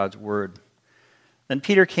God's word. Then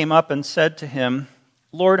Peter came up and said to him,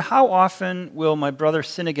 Lord, how often will my brother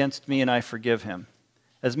sin against me and I forgive him?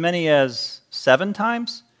 As many as 7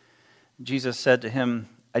 times? Jesus said to him,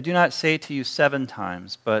 I do not say to you 7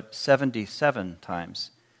 times, but 77 times.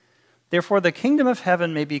 Therefore the kingdom of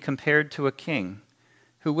heaven may be compared to a king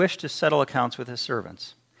who wished to settle accounts with his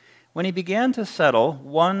servants. When he began to settle,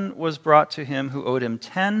 one was brought to him who owed him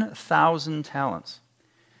 10,000 talents.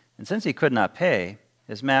 And since he could not pay,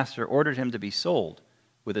 his master ordered him to be sold,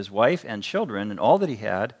 with his wife and children and all that he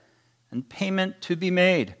had, and payment to be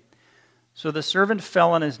made. So the servant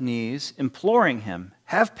fell on his knees, imploring him,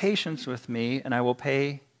 have patience with me, and I will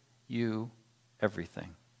pay you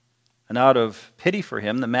everything. And out of pity for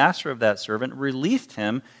him, the master of that servant released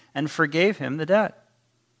him and forgave him the debt.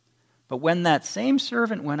 But when that same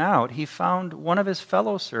servant went out, he found one of his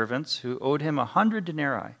fellow servants who owed him 100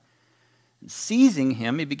 denarii. Seizing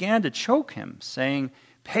him, he began to choke him, saying,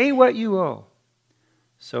 pay what you owe.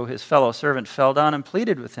 So his fellow servant fell down and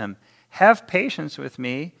pleaded with him, have patience with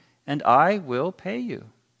me, and I will pay you.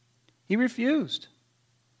 He refused,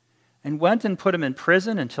 and went and put him in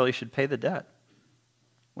prison until he should pay the debt.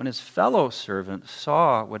 When his fellow servants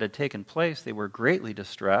saw what had taken place, they were greatly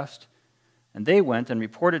distressed, and they went and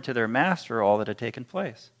reported to their master all that had taken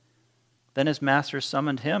place. Then his master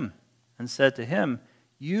summoned him and said to him,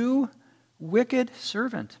 you wicked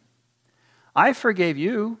servant, I forgave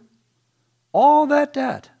you all that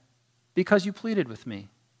debt because you pleaded with me.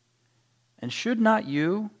 And should not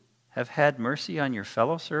you have had mercy on your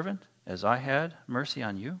fellow servant as I had mercy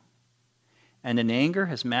on you? And in anger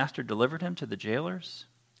his master delivered him to the jailers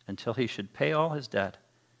until he should pay all his debt.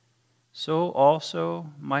 So also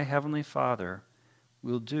my heavenly Father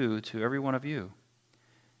will do to every one of you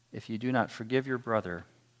if you do not forgive your brother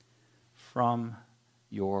from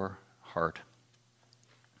your heart.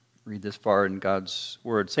 Read this far in God's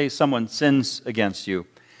word. Say someone sins against you,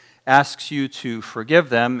 asks you to forgive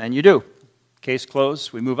them, and you do. Case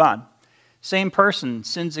closed, we move on. Same person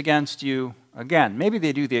sins against you again. Maybe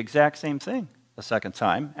they do the exact same thing a second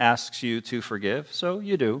time, asks you to forgive, so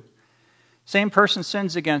you do. Same person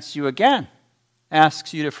sins against you again,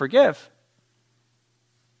 asks you to forgive.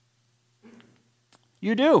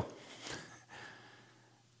 You do.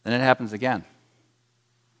 Then it happens again.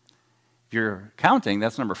 If you're counting,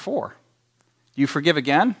 that's number 4. Do you forgive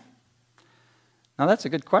again? Now that's a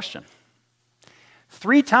good question.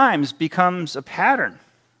 3 times becomes a pattern.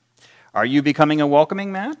 Are you becoming a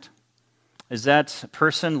welcoming mat? Is that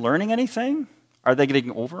person learning anything? Are they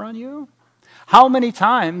getting over on you? How many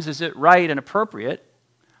times is it right and appropriate?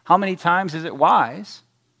 How many times is it wise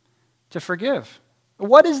to forgive?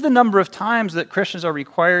 What is the number of times that Christians are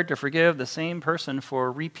required to forgive the same person for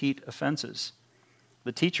repeat offenses?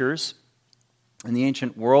 The teachers in the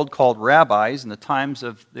ancient world called rabbis in the times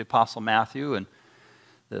of the Apostle Matthew and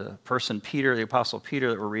the person Peter, the Apostle Peter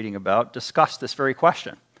that we're reading about, discussed this very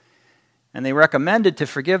question. And they recommended to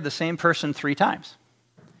forgive the same person 3 times.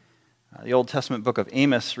 The Old Testament book of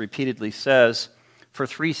Amos repeatedly says, for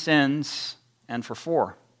 3 sins and for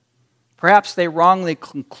 4. Perhaps they wrongly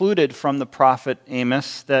concluded from the prophet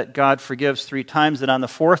Amos that God forgives 3 times, and on the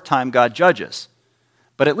 4th time God judges.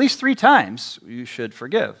 But at least 3 times you should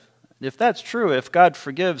forgive. If that's true, if God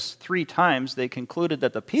forgives 3 times, they concluded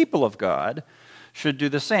that the people of God should do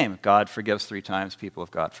the same. God forgives 3 times, people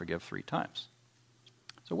of God forgive 3 times.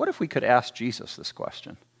 So what if we could ask Jesus this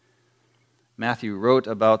question? Matthew wrote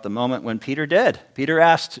about the moment when Peter did. Peter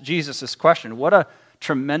asked Jesus this question. What a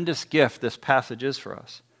tremendous gift this passage is for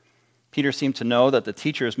us. Peter seemed to know that the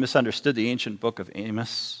teachers misunderstood the ancient book of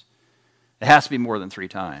Amos. It has to be more than 3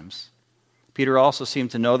 times. Peter also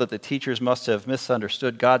seemed to know that the teachers must have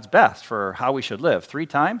misunderstood God's best for how we should live. 3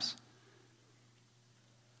 times?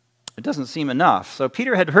 It doesn't seem enough. So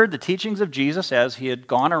Peter had heard the teachings of Jesus as he had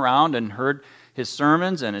gone around and heard his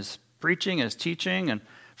sermons and his preaching and his teaching and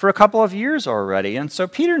for a couple of years already. And so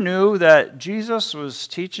Peter knew that Jesus was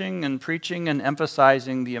teaching and preaching and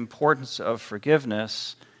emphasizing the importance of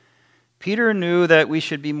forgiveness. Peter knew that we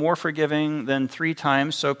should be more forgiving than 3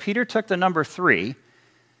 times. So Peter took the number 3,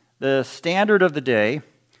 the standard of the day,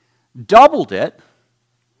 doubled it,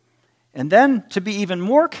 and then to be even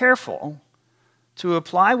more careful to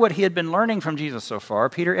apply what he had been learning from Jesus so far,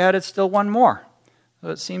 Peter added still 1 more. So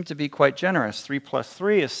it seemed to be quite generous. 3 plus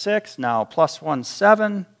 3 is 6, now plus 1,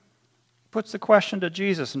 7. Puts the question to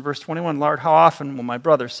Jesus in verse 21, Lord, how often will my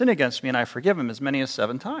brother sin against me and I forgive him? As many as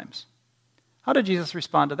 7 times. How did Jesus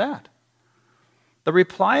respond to that? The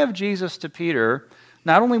reply of Jesus to Peter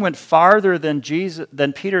not only went farther than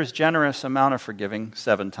Peter's generous amount of forgiving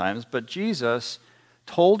 7 times, but Jesus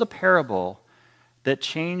told a parable that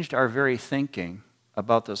changed our very thinking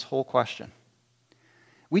about this whole question.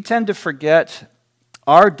 We tend to forget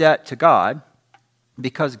our debt to God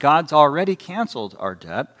because God's already canceled our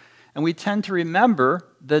debt, and we tend to remember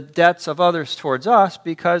the debts of others towards us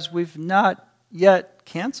because we've not yet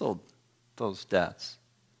canceled those debts.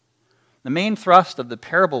 The main thrust of the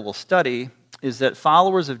parable we'll study is that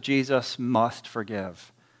followers of Jesus must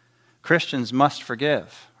forgive. Christians must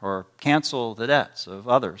forgive or cancel the debts of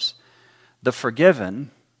others. The forgiven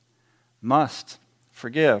must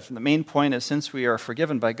forgive. And the main point is, since we are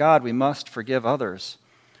forgiven by God, we must forgive others.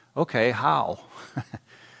 Okay, how?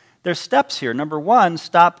 There's steps here. Number one,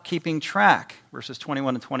 stop keeping track, verses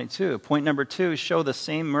 21 and 22. Point number two, show the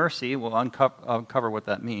same mercy. We'll uncover what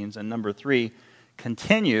that means. And number three,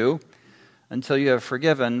 continue until you have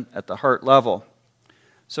forgiven at the heart level.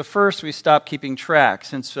 So first, we stop keeping track.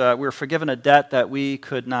 Since we're forgiven a debt that we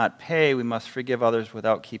could not pay, we must forgive others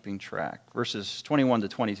without keeping track. Verses 21 to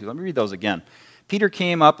 22. Let me read those again. Peter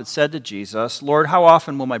came up and said to Jesus, "Lord, how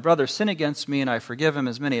often will my brother sin against me and I forgive him?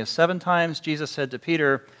 As many as 7 times?" Jesus said to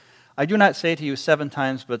Peter, "I do not say to you 7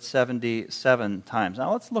 times, but 77 times."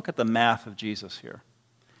 Now let's look at the math of Jesus here.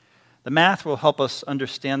 The math will help us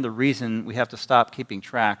understand the reason we have to stop keeping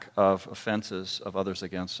track of offenses of others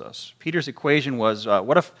against us. Peter's equation was,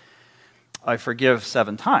 what if I forgive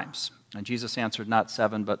 7 times? And Jesus answered, not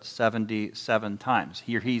 7, but 77 times.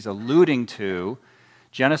 Here he's alluding to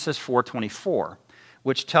Genesis 4:24,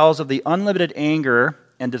 which tells of the unlimited anger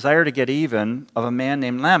and desire to get even of a man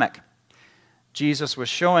named Lamech. Jesus was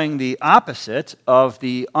showing the opposite of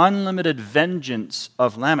the unlimited vengeance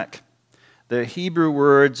of Lamech. The Hebrew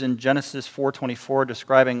words in Genesis 4:24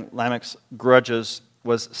 describing Lamech's grudges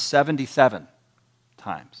was 77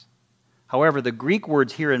 times. However, the Greek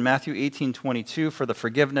words here in Matthew 18:22 for the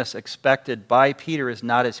forgiveness expected by Peter is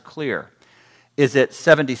not as clear. Is it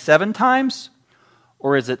 77 times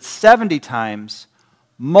or is it 70 times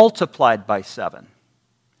multiplied by 7?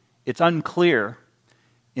 It's unclear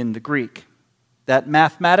in the Greek. That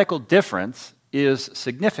mathematical difference is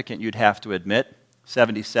significant, you'd have to admit.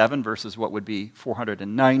 77 versus what would be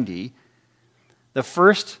 490. The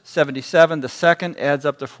first 77, the second adds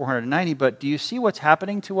up to 490, but do you see what's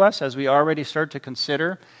happening to us as we already start to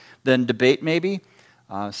consider, then debate maybe?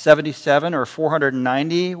 77 or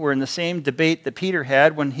 490, we're in the same debate that Peter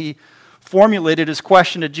had when he formulated his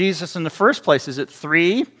question to Jesus in the first place. Is it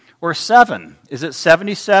 3 or 7? Is it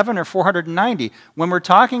 77 or 490? When we're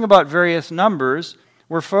talking about various numbers,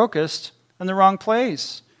 we're focused in the wrong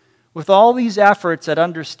place. With all these efforts at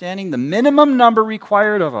understanding the minimum number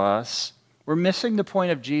required of us, we're missing the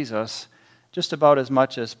point of Jesus just about as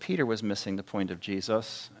much as Peter was missing the point of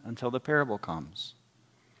Jesus until the parable comes.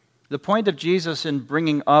 The point of Jesus in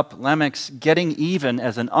bringing up Lamech's getting even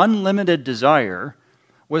as an unlimited desire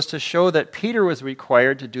was to show that Peter was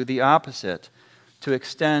required to do the opposite, to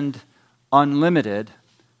extend unlimited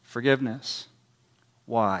forgiveness.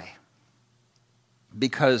 Why?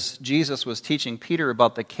 Because Jesus was teaching Peter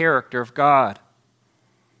about the character of God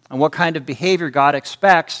and what kind of behavior God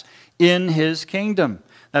expects in his kingdom.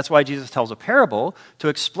 That's why Jesus tells a parable to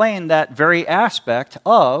explain that very aspect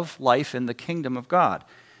of life in the kingdom of God.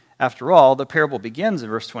 After all, the parable begins in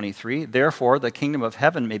verse 23, "Therefore the kingdom of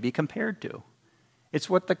heaven may be compared to." It's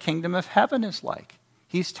what the kingdom of heaven is like.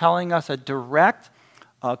 He's telling us a direct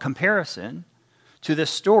comparison to this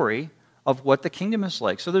story of what the kingdom is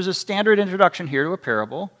like. So there's a standard introduction here to a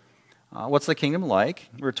parable. What's the kingdom like?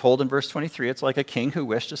 We're told in verse 23, it's like a king who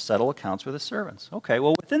wished to settle accounts with his servants. Okay,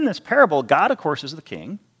 well, within this parable, God, of course, is the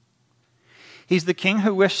king. He's the king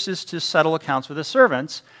who wishes to settle accounts with his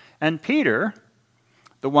servants. And Peter,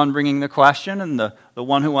 the one bringing the question and the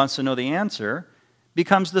one who wants to know the answer,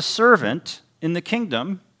 becomes the servant in the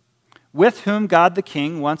kingdom with whom God the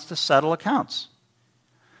king wants to settle accounts.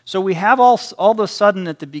 So we have all of a sudden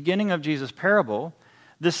at the beginning of Jesus' parable,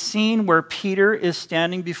 the scene where Peter is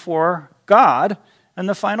standing before God on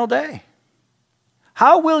the final day.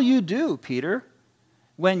 How will you do, Peter,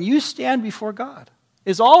 when you stand before God?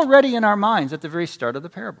 Is already in our minds at the very start of the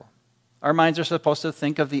parable. Our minds are supposed to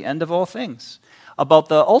think of the end of all things, about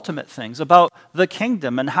the ultimate things, about the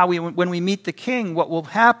kingdom and how when we meet the king, what will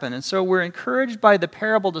happen. And so we're encouraged by the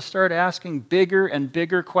parable to start asking bigger and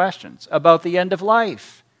bigger questions about the end of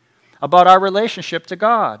life, about our relationship to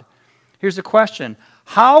God. Here's the question: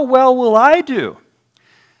 how well will I do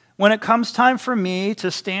when it comes time for me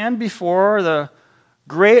to stand before the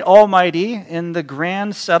great Almighty in the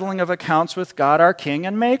grand settling of accounts with God, our King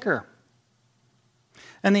and Maker?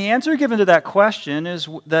 And the answer given to that question is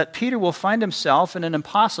that Peter will find himself in an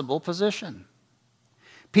impossible position.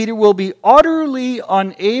 Peter will be utterly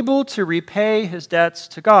unable to repay his debts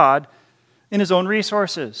to God in his own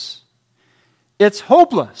resources. It's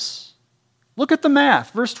hopeless. Look at the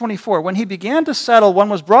math. Verse 24. When he began to settle, one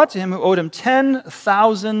was brought to him who owed him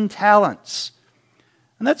 10,000 talents.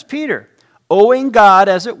 And that's Peter, owing God,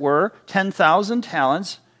 as it were, 10,000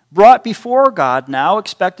 talents, brought before God, now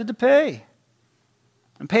expected to pay.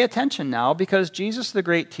 And pay attention now, because Jesus, the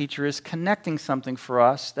great teacher, is connecting something for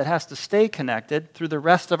us that has to stay connected through the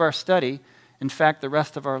rest of our study, in fact, the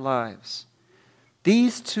rest of our lives.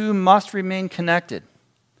 These two must remain connected,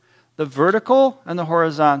 the vertical and the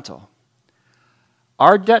horizontal.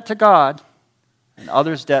 Our debt to God and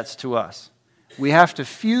others' debts to us. We have to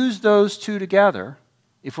fuse those two together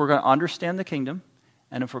if we're going to understand the kingdom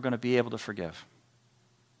and if we're going to be able to forgive.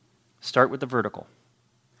 Start with the vertical.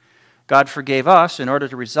 God forgave us in order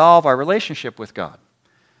to resolve our relationship with God.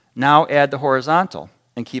 Now add the horizontal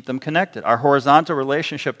and keep them connected. Our horizontal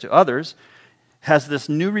relationship to others has this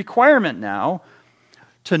new requirement now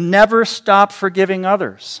to never stop forgiving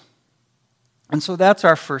others. And so that's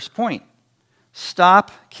our first point.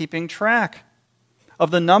 Stop keeping track of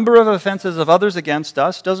the number of offenses of others against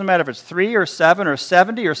us. Doesn't matter if it's 3 or 7 or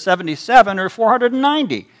 70 or 77 or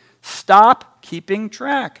 490. Stop keeping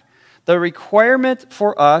track. The requirement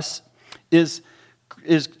for us is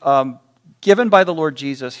given by the Lord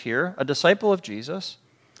Jesus here, a disciple of Jesus.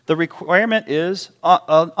 The requirement is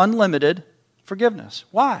unlimited forgiveness.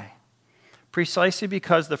 Why? Precisely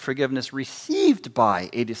because the forgiveness received by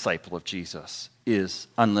a disciple of Jesus is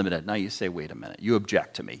unlimited. Now you say, wait a minute. You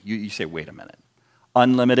object to me. You say, wait a minute.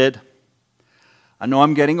 Unlimited. I know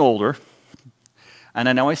I'm getting older, and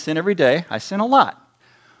I know I sin every day. I sin a lot.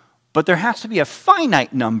 But there has to be a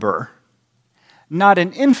finite number, not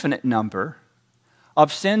an infinite number,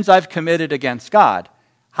 of sins I've committed against God.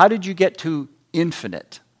 How did you get to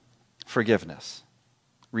infinite forgiveness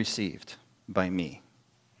received by me?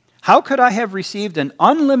 How could I have received an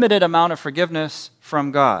unlimited amount of forgiveness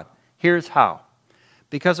from God? Here's how.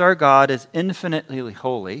 Because our God is infinitely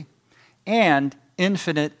holy and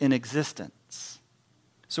infinite in existence.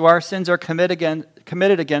 So our sins are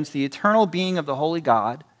committed against the eternal being of the holy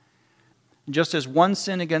God. Just as one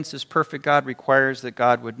sin against this perfect God requires that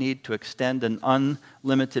God would need to extend an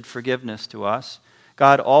unlimited forgiveness to us,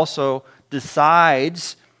 God also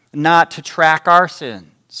decides not to track our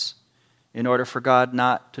sins. In order for God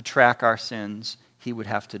not to track our sins, he would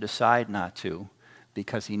have to decide not to,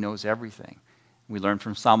 because he knows everything. We learned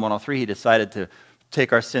from Psalm 103, he decided to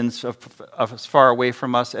take our sins as far away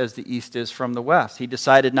from us as the east is from the west. He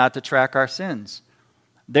decided not to track our sins.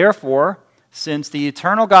 Therefore, since the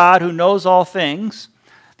eternal God who knows all things,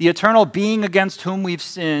 the eternal being against whom we've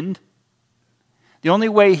sinned, the only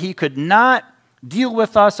way he could not deal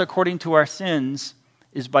with us according to our sins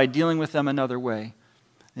is by dealing with them another way.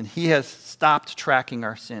 And he has stopped tracking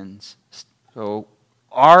our sins. So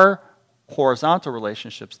our horizontal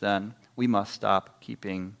relationships then, we must stop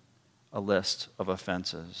keeping a list of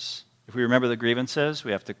offenses. If we remember the grievances,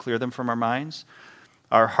 we have to clear them from our minds.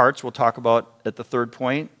 Our hearts, we'll talk about at the third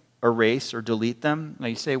point, erase or delete them. Now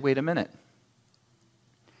you say, wait a minute.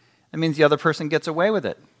 That means the other person gets away with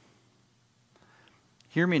it.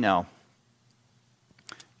 Hear me now.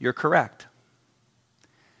 You're correct.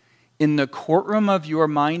 In the courtroom of your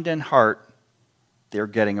mind and heart, they're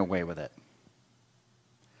getting away with it.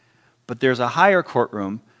 But there's a higher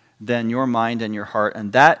courtroom than your mind and your heart,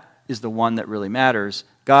 and that is the one that really matters,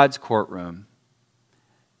 God's courtroom,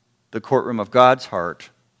 the courtroom of God's heart.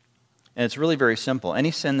 And it's really very simple. Any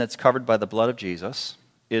sin that's covered by the blood of Jesus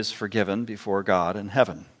is forgiven before God in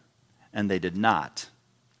heaven, and they did not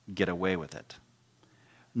get away with it.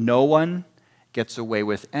 No one gets away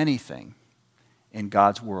with anything in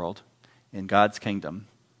God's world, in God's kingdom,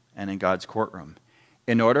 and in God's courtroom.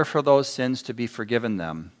 In order for those sins to be forgiven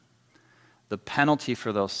them, the penalty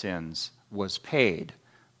for those sins was paid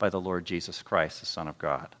by the Lord Jesus Christ, the Son of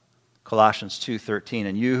God. Colossians 2:13,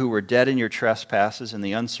 and you who were dead in your trespasses and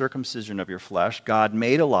the uncircumcision of your flesh, God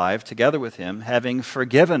made alive together with him, having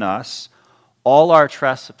forgiven us all our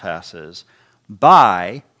trespasses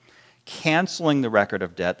by canceling the record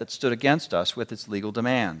of debt that stood against us with its legal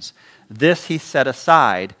demands. This he set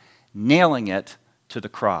aside, nailing it to the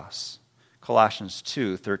cross. Colossians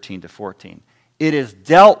 2:13-14. It is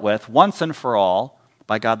dealt with once and for all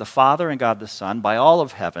by God the Father and God the Son, by all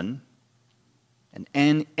of heaven.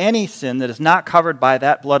 And any sin that is not covered by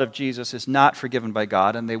that blood of Jesus is not forgiven by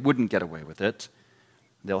God, and they wouldn't get away with it.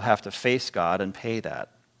 They'll have to face God and pay that.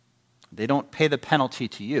 They don't pay the penalty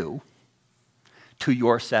to you, to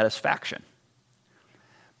your satisfaction.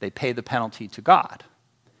 They pay the penalty to God,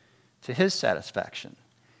 to his satisfaction.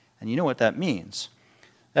 And you know what that means.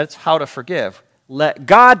 That's how to forgive. Let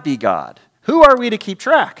God be God. Who are we to keep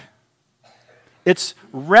track? It's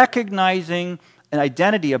recognizing an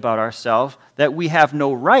identity about ourselves that we have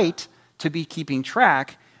no right to be keeping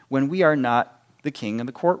track when we are not the king in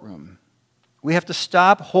the courtroom. We have to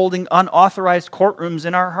stop holding unauthorized courtrooms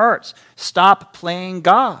in our hearts. Stop playing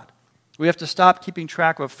God. We have to stop keeping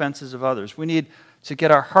track of offenses of others. We need to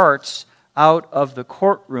get our hearts out of the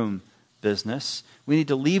courtroom business. We need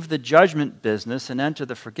to leave the judgment business and enter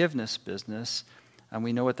the forgiveness business. And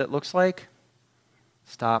we know what that looks like?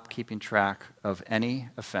 Stop keeping track of any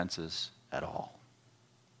offenses at all.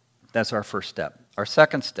 That's our first step. Our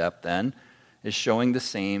second step, then, is showing the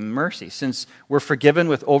same mercy. Since we're forgiven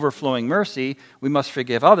with overflowing mercy, we must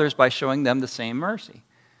forgive others by showing them the same mercy.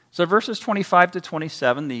 So verses 25 to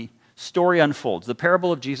 27, the story unfolds. The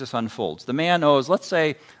parable of Jesus unfolds. The man owes, let's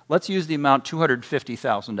use the amount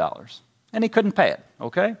 $250,000. And he couldn't pay it,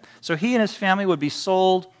 okay? So he and his family would be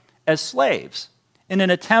sold as slaves in an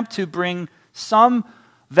attempt to bring some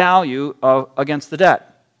value against the debt.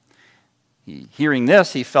 Hearing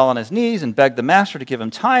this, he fell on his knees and begged the master to give him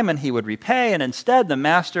time and he would repay. And instead, the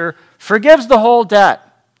master forgives the whole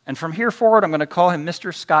debt. And from here forward, I'm going to call him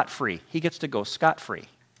Mr. Scot-Free. He gets to go scot-free.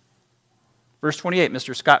 Verse 28,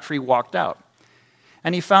 Mr. Scot-Free walked out.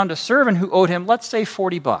 And he found a servant who owed him, let's say,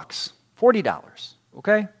 $40, $40,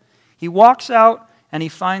 okay? He walks out and he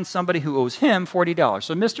finds somebody who owes him $40.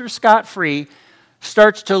 So Mr. Scot-Free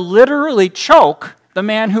starts to literally choke the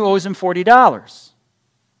man who owes him $40.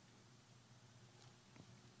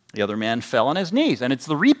 The other man fell on his knees. And it's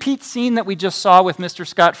the repeat scene that we just saw with Mr.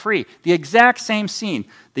 Scot-Free. The exact same scene.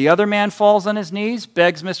 The other man falls on his knees,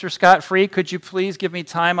 begs Mr. Scot-Free, could you please give me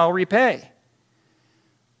time, I'll repay.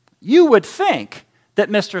 You would think that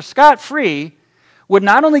Mr. Scot-Free would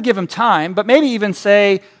not only give him time, but maybe even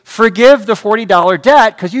say, forgive the $40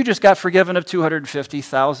 debt because you just got forgiven of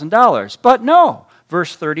 $250,000. But no.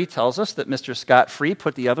 Verse 30 tells us that Mr. Scot-Free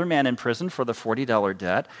put the other man in prison for the $40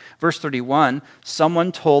 debt. Verse 31,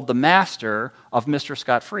 someone told the master of Mr.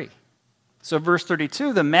 Scot-Free. So verse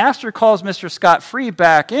 32, the master calls Mr. Scot-Free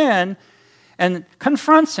back in and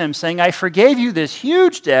confronts him, saying, I forgave you this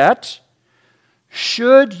huge debt.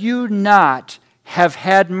 Should you not have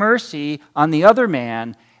had mercy on the other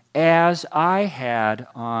man as I had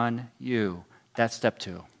on you? That's step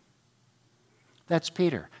 2. That's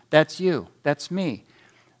Peter. That's you. That's me.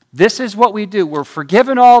 This is what we do. We're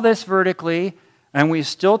forgiven all this vertically, and we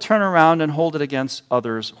still turn around and hold it against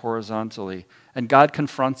others horizontally. And God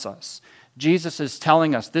confronts us. Jesus is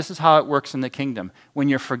telling us this is how it works in the kingdom. When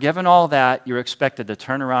you're forgiven all that, you're expected to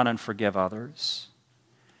turn around and forgive others.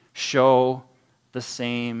 Show the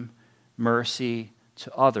same mercy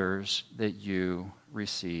to others that you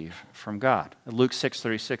receive from God. In Luke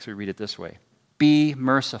 6:36, we read it this way. Be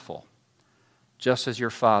merciful, just as your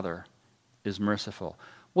Father is merciful.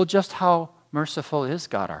 Well, just how merciful is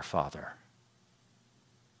God our Father?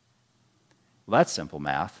 Well, that's simple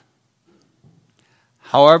math.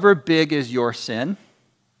 However big is your sin,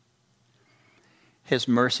 His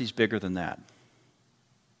mercy's bigger than that.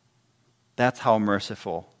 That's how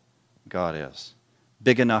merciful God is.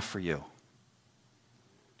 Big enough for you.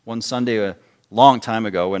 One Sunday, a long time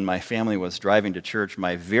ago, when my family was driving to church,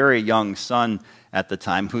 my very young son at the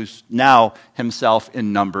time, who's now himself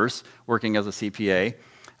in numbers, working as a CPA,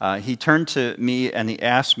 he turned to me and he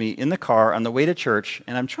asked me in the car on the way to church,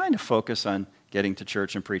 and I'm trying to focus on getting to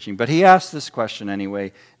church and preaching, but he asked this question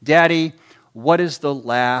anyway, Daddy, what is the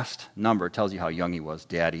last number? It tells you how young he was.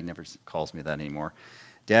 Daddy never calls me that anymore.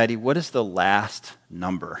 Daddy, what is the last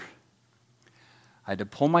number? I had to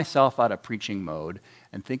pull myself out of preaching mode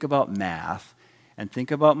and think about math and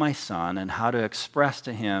think about my son and how to express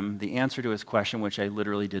to him the answer to his question, which I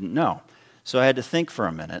literally didn't know. So I had to think for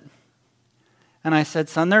a minute. And I said,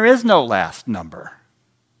 son, there is no last number.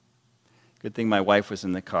 Good thing my wife was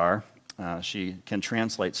in the car. She can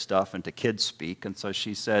translate stuff into kids speak. And so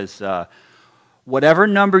she says, whatever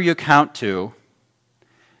number you count to,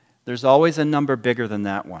 there's always a number bigger than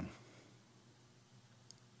that one.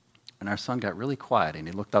 And our son got really quiet and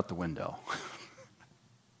he looked out the window.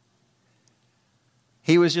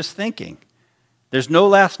 He was just thinking, there's no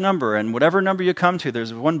last number, and whatever number you come to,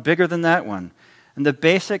 there's one bigger than that one. And the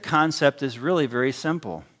basic concept is really very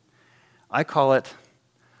simple. I call it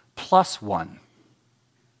plus one.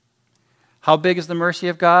 How big is the mercy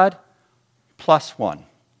of God? Plus one.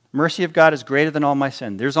 Mercy of God is greater than all my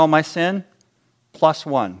sin. There's all my sin, plus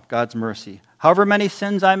one, God's mercy. However many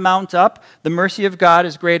sins I mount up, the mercy of God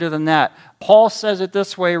is greater than that. Paul says it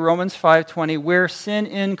this way, Romans 5:20, where sin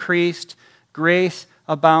increased, grace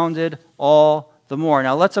abounded all the more.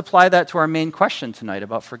 Now let's apply that to our main question tonight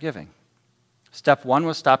about forgiving. Step 1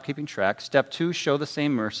 was stop keeping track. Step 2, show the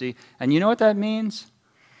same mercy. And you know what that means?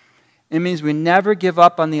 It means we never give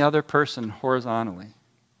up on the other person horizontally.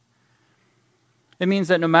 It means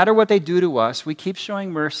that no matter what they do to us, we keep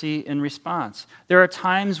showing mercy in response. There are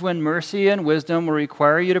times when mercy and wisdom will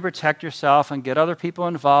require you to protect yourself and get other people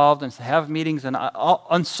involved and to have meetings and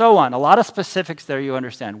so on. A lot of specifics there you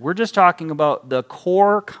understand. We're just talking about the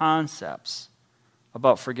core concepts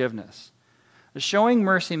about forgiveness. Showing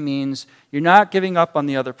mercy means you're not giving up on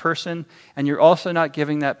the other person, and you're also not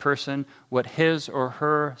giving that person what his or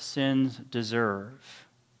her sins deserve.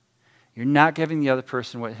 You're not giving the other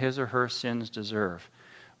person what his or her sins deserve.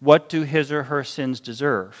 What do his or her sins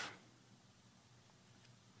deserve?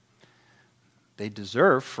 They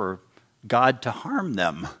deserve for God to harm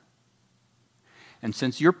them. And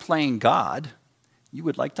since you're playing God, you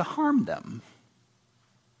would like to harm them.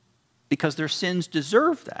 Because their sins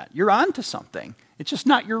deserve that. You're onto something. It's just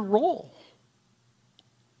not your role.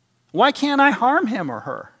 Why can't I harm him or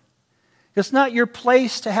her? It's not your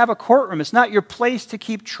place to have a courtroom. It's not your place to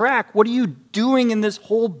keep track. What are you doing in this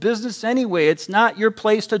whole business anyway? It's not your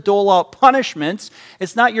place to dole out punishments.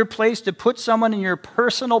 It's not your place to put someone in your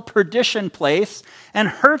personal perdition place and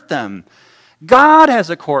hurt them. God has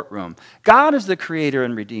a courtroom. God is the creator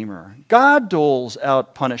and redeemer. God doles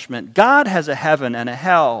out punishment. God has a heaven and a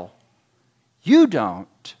hell. You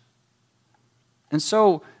don't. And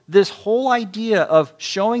so this whole idea of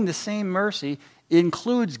showing the same mercy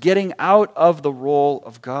includes getting out of the role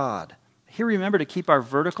of God. Here, remember to keep our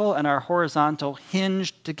vertical and our horizontal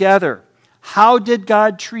hinged together. How did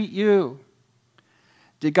God treat you?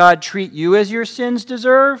 Did God treat you as your sins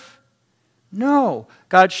deserve? No.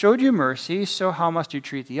 God showed you mercy, so how must you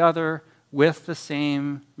treat the other with the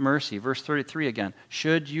same mercy? Verse 33 again.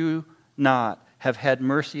 Should you not have had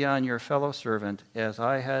mercy on your fellow servant as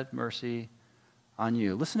I had mercy on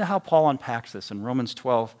you? Listen to how Paul unpacks this in Romans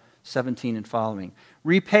 12:17 and following.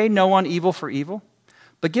 Repay no one evil for evil,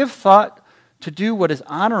 but give thought to do what is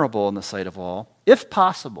honorable in the sight of all. If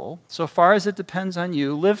possible, so far as it depends on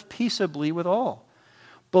you, live peaceably with all.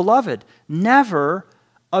 Beloved, never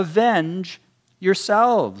avenge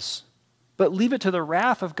yourselves, but leave it to the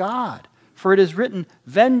wrath of God. For it is written,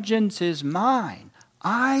 vengeance is mine.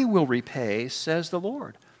 I will repay, says the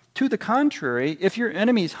Lord. To the contrary, if your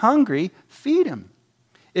enemy is hungry, feed him.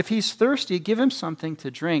 If he's thirsty, give him something to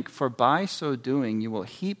drink, for by so doing you will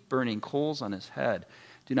heap burning coals on his head.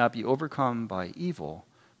 Do not be overcome by evil,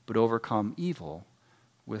 but overcome evil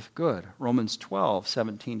with good. Romans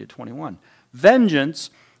 12:17-21. Vengeance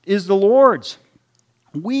is the Lord's.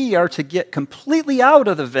 We are to get completely out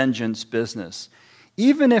of the vengeance business.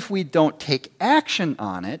 Even if we don't take action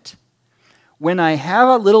on it, when I have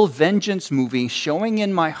a little vengeance movie showing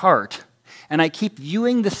in my heart, and I keep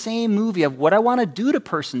viewing the same movie of what I want to do to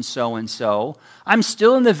person so-and-so, I'm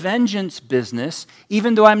still in the vengeance business,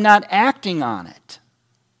 even though I'm not acting on it.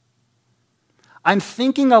 I'm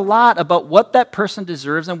thinking a lot about what that person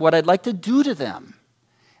deserves and what I'd like to do to them.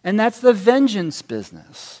 And that's the vengeance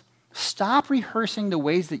business. Stop rehearsing the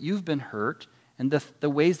ways that you've been hurt and the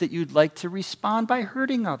ways that you'd like to respond by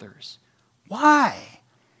hurting others. Why?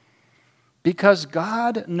 Because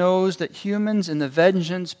God knows that humans in the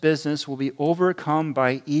vengeance business will be overcome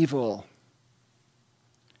by evil.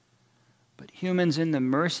 But humans in the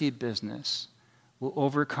mercy business will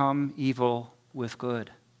overcome evil with good.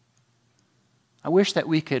 I wish that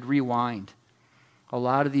we could rewind a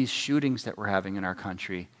lot of these shootings that we're having in our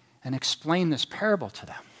country and explain this parable to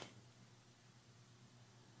them.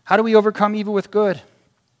 How do we overcome evil with good?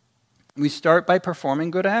 We start by performing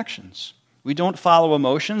good actions. We don't follow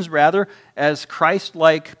emotions. Rather, as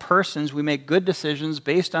Christ-like persons, we make good decisions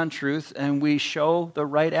based on truth, and we show the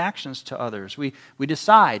right actions to others. We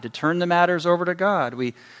decide to turn the matters over to God.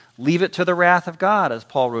 We leave it to the wrath of God, as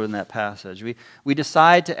Paul wrote in that passage. We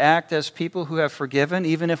decide to act as people who have forgiven,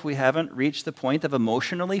 even if we haven't reached the point of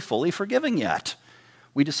emotionally fully forgiving yet.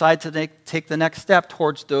 We decide to take the next step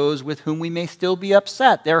towards those with whom we may still be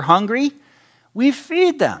upset. They're hungry. We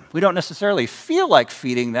feed them. We don't necessarily feel like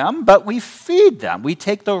feeding them, but we feed them. We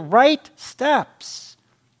take the right steps.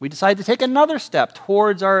 We decide to take another step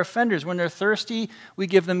towards our offenders. When they're thirsty, we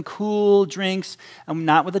give them cool drinks, and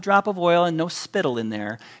not with a drop of oil and no spittle in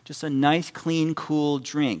there, just a nice, clean, cool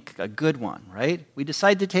drink, a good one, right? We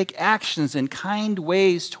decide to take actions in kind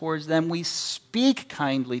ways towards them. We speak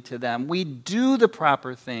kindly to them. We do the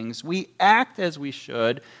proper things. We act as we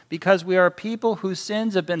should because we are people whose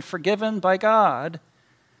sins have been forgiven by God.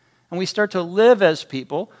 And we start to live as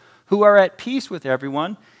people who are at peace with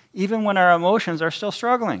everyone, even when our emotions are still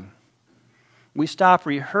struggling. We stop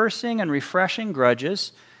rehearsing and refreshing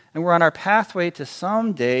grudges, and we're on our pathway to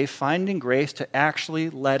someday finding grace to actually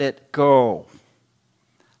let it go.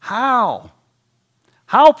 How?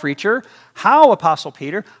 How, preacher? How, Apostle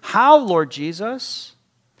Peter? How, Lord Jesus?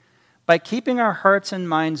 By keeping our hearts and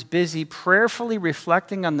minds busy, prayerfully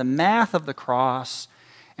reflecting on the math of the cross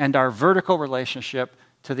and our vertical relationship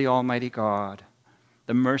to the Almighty God,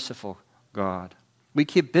 the merciful God. We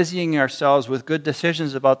keep busying ourselves with good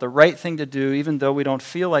decisions about the right thing to do, even though we don't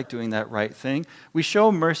feel like doing that right thing. We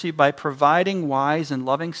show mercy by providing wise and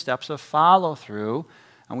loving steps of follow-through,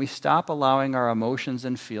 and we stop allowing our emotions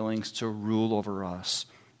and feelings to rule over us.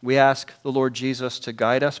 We ask the Lord Jesus to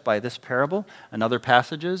guide us by this parable and other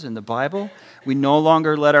passages in the Bible. We no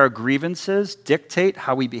longer let our grievances dictate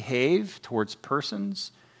how we behave towards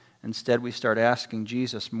persons. Instead, we start asking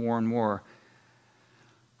Jesus more and more,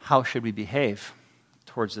 how should we behave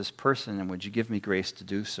towards this person, and would you give me grace to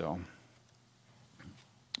do so?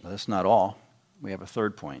 Well, that's not all. We have a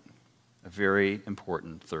third point, a very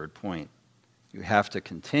important third point. You have to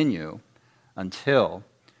continue until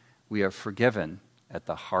we are forgiven at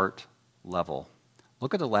the heart level.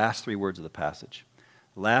 Look at the last three words of the passage.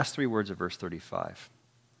 The last three words of verse 35.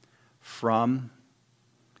 From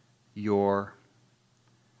your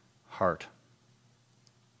heart.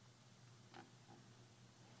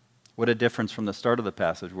 What a difference from the start of the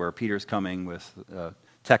passage where Peter's coming with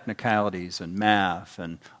technicalities and math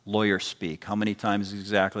and lawyer speak. How many times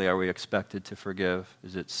exactly are we expected to forgive?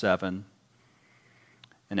 Is it 7?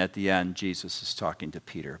 And at the end, Jesus is talking to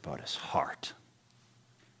Peter about his heart.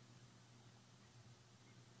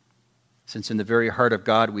 Since in the very heart of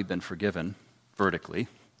God we've been forgiven vertically,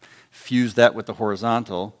 fuse that with the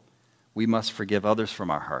horizontal, we must forgive others from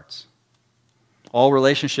our hearts. All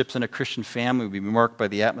relationships in a Christian family will be marked by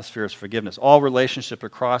the atmosphere of forgiveness. All relationship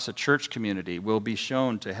across a church community will be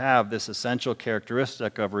shown to have this essential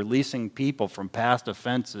characteristic of releasing people from past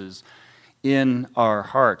offenses in our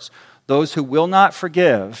hearts. Those who will not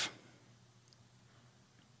forgive,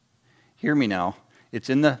 hear me now, it's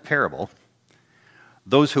in the parable.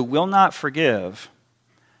 Those who will not forgive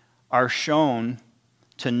are shown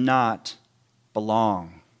to not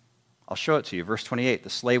belong. I'll show it to you. Verse 28, the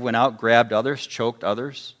slave went out, grabbed others, choked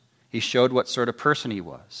others. He showed what sort of person he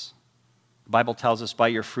was. The Bible tells us, by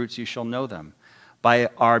your fruits you shall know them. By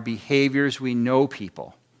our behaviors we know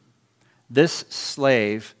people. This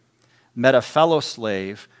slave met a fellow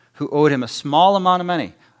slave who owed him a small amount of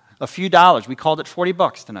money, a few dollars. We called it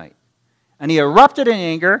 $40 tonight. And he erupted in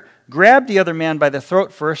anger, grabbed the other man by the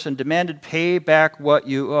throat first, and demanded, pay back what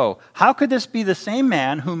you owe. How could this be the same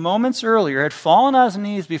man who moments earlier had fallen on his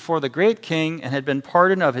knees before the great king and had been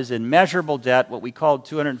pardoned of his immeasurable debt, what we called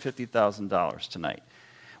 $250,000 tonight?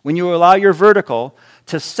 When you allow your vertical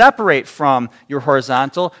to separate from your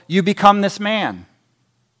horizontal, you become this man.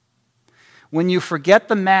 When you forget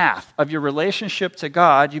the math of your relationship to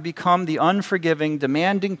God, you become the unforgiving,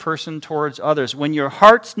 demanding person towards others. When your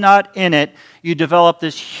heart's not in it, you develop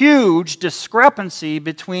this huge discrepancy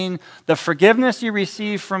between the forgiveness you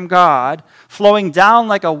receive from God, flowing down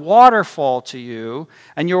like a waterfall to you,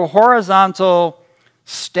 and your horizontal,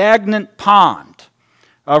 stagnant pond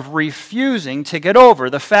of refusing to get over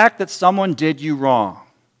the fact that someone did you wrong.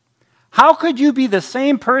 How could you be the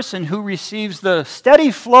same person who receives the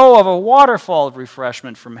steady flow of a waterfall of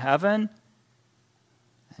refreshment from heaven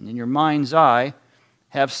and in your mind's eye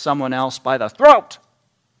have someone else by the throat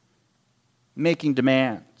making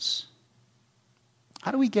demands?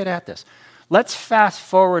 How do we get at this? Let's fast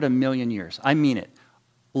forward 1,000,000 years. I mean it.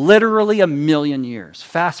 Literally 1,000,000 years.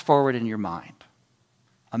 Fast forward in your mind.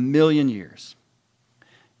 1,000,000 years.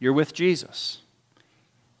 You're with Jesus.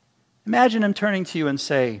 Imagine him turning to you and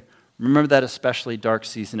say, remember that especially dark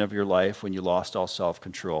season of your life when you lost all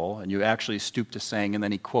self-control and you actually stooped to saying, and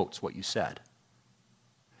then he quotes what you said.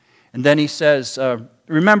 And then he says,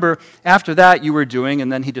 remember, after that you were doing,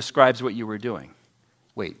 and then he describes what you were doing.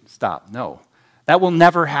 Wait, stop. No, that will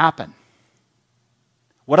never happen.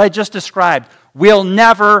 What I just described will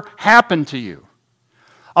never happen to you.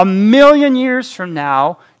 1,000,000 years from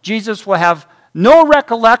now, Jesus will have no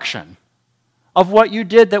recollection of what you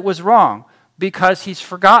did that was wrong, because he's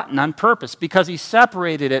forgotten on purpose, because he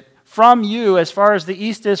separated it from you as far as the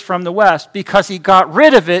east is from the west, because he got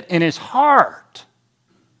rid of it in his heart.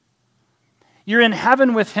 You're in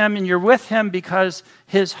heaven with him, and you're with him because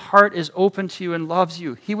his heart is open to you and loves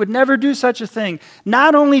you. He would never do such a thing.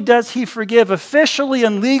 Not only does he forgive officially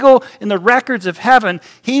and legal in the records of heaven,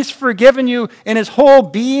 he's forgiven you in his whole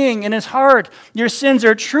being, in his heart. Your sins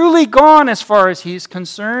are truly gone as far as he's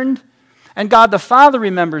concerned. And God the Father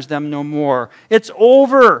remembers them no more. It's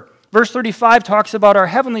over. Verse 35 talks about our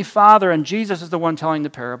Heavenly Father, and Jesus is the one telling the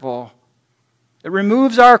parable. It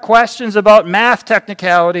removes our questions about math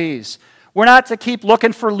technicalities. We're not to keep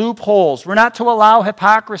looking for loopholes. We're not to allow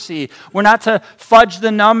hypocrisy. We're not to fudge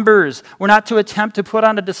the numbers. We're not to attempt to put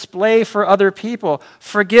on a display for other people.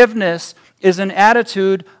 Forgiveness is an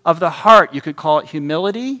attitude of the heart. You could call it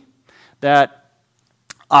humility, that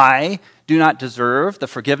I do not deserve the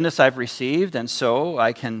forgiveness I've received, and so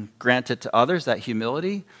I can grant it to others, that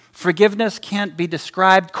humility. Forgiveness can't be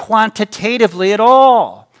described quantitatively at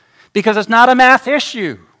all because it's not a math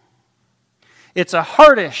issue. It's a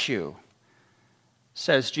heart issue,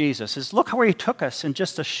 says Jesus. Look where he took us in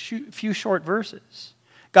just a few short verses.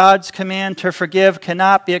 God's command to forgive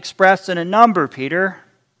cannot be expressed in a number, Peter.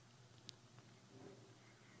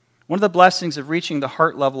 One of the blessings of reaching the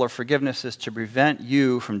heart level of forgiveness is to prevent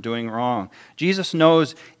you from doing wrong. Jesus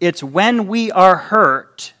knows it's when we are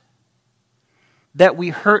hurt that we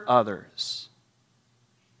hurt others.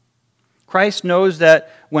 Christ knows that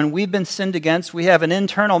when we've been sinned against, we have an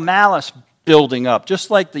internal malice building up, just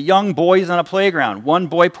like the young boys on a playground. One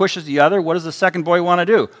boy pushes the other. What does the second boy want to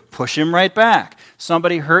do? Push him right back.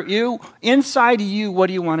 Somebody hurt you. Inside of you, what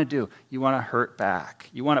do you want to do? You want to hurt back.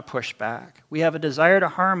 You want to push back. We have a desire to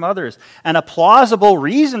harm others and a plausible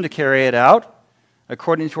reason to carry it out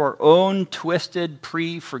according to our own twisted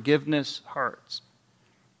pre-forgiveness hearts.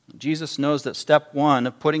 Jesus knows that step one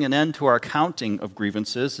of putting an end to our counting of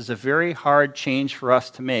grievances is a very hard change for us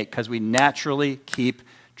to make because we naturally keep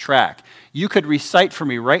track. You could recite for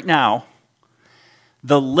me right now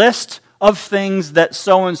the list of things that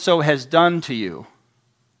so-and-so has done to you.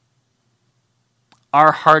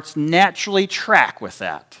 Our hearts naturally track with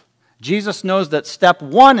that. Jesus knows that step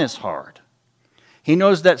one is hard. He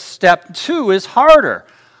knows that step two is harder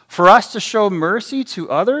for us to show mercy to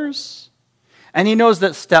others. And he knows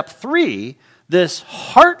that step three, this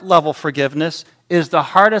heart-level forgiveness, is the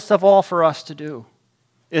hardest of all for us to do.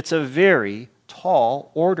 It's a very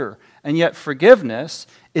tall order. And yet forgiveness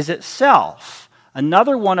is itself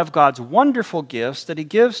another one of God's wonderful gifts that he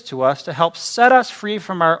gives to us to help set us free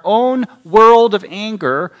from our own world of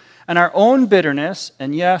anger and our own bitterness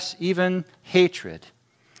and, yes, even hatred,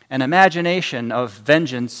 an imagination of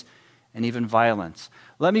vengeance and even violence.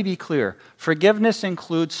 Let me be clear. Forgiveness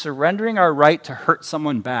includes surrendering our right to hurt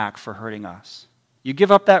someone back for hurting us. You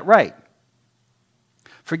give up that right.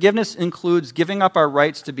 Forgiveness includes giving up our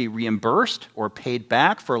rights to be reimbursed or paid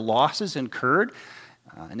back for losses incurred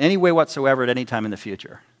in any way whatsoever at any time in the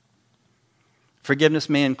future. Forgiveness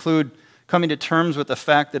may include coming to terms with the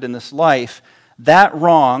fact that in this life, that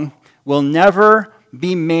wrong will never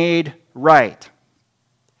be made right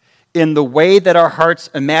in the way that our hearts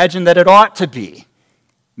imagine that it ought to be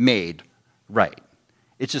made right.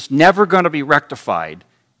 It's just never going to be rectified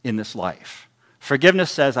in this life. Forgiveness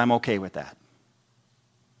says, I'm okay with that.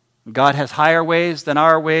 God has higher ways than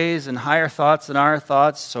our ways and higher thoughts than our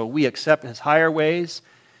thoughts, so we accept his higher ways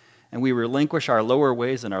and we relinquish our lower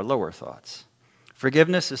ways and our lower thoughts.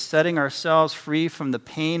 Forgiveness is setting ourselves free from the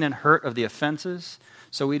pain and hurt of the offenses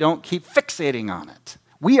so we don't keep fixating on it.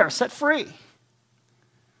 We are set free.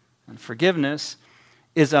 And forgiveness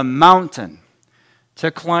is a mountain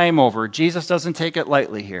to climb over. Jesus doesn't take it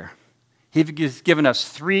lightly here. He's given us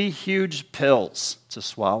 3 huge pills to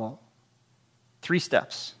swallow. 3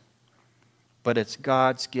 steps. But it's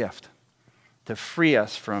God's gift to free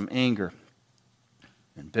us from anger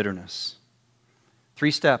and bitterness.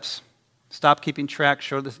 3 steps. Stop keeping track,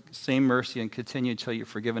 show the same mercy, and continue until you're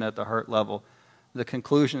forgiven at the heart level. The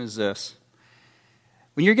conclusion is this.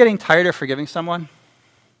 When you're getting tired of forgiving someone,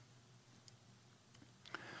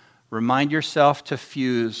 remind yourself to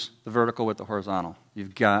fuse the vertical with the horizontal.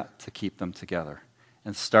 You've got to keep them together.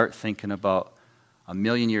 And start thinking about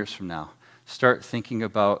 1,000,000 years from now. Start thinking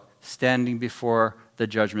about standing before the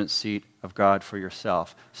judgment seat of God for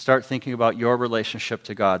yourself. Start thinking about your relationship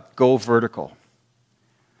to God. Go vertical.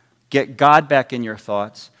 Get God back in your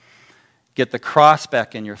thoughts. Get the cross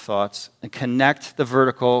back in your thoughts. And connect the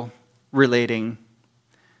vertical relating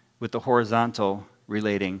with the horizontal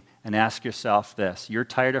relating. And ask yourself this. You're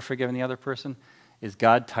tired of forgiving the other person? Is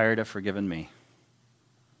God tired of forgiving me?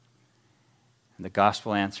 And the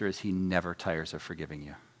gospel answer is he never tires of forgiving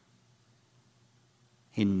you.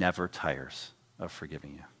 He never tires of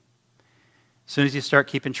forgiving you. As soon as you start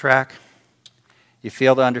keeping track, you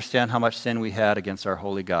fail to understand how much sin we had against our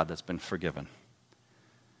holy God that's been forgiven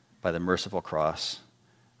by the merciful cross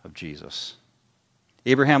of Jesus.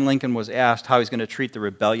 Abraham Lincoln was asked how he's going to treat the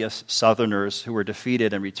rebellious Southerners who were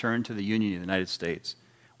defeated and returned to the Union of the United States.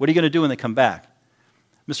 What are you going to do when they come back?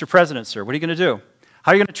 Mr. President, sir, what are you going to do?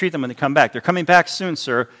 How are you going to treat them when they come back? They're coming back soon,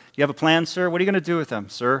 sir. Do you have a plan, sir? What are you going to do with them,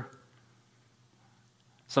 sir?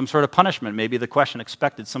 Some sort of punishment may be the question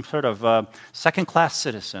expected, some sort of second-class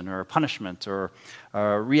citizen or a punishment or a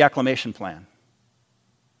reacclimation plan.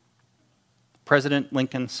 President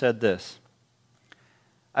Lincoln said this,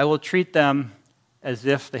 "I will treat them as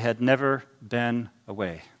if they had never been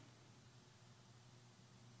away."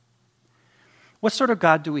 What sort of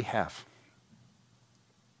God do we have?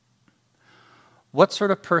 What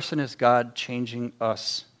sort of person is God changing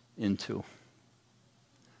us into?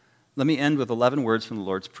 Let me end with 11 words from the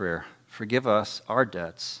Lord's Prayer. Forgive us our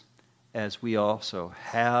debts as we also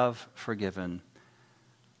have forgiven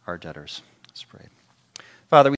our debtors. Let's pray. Father,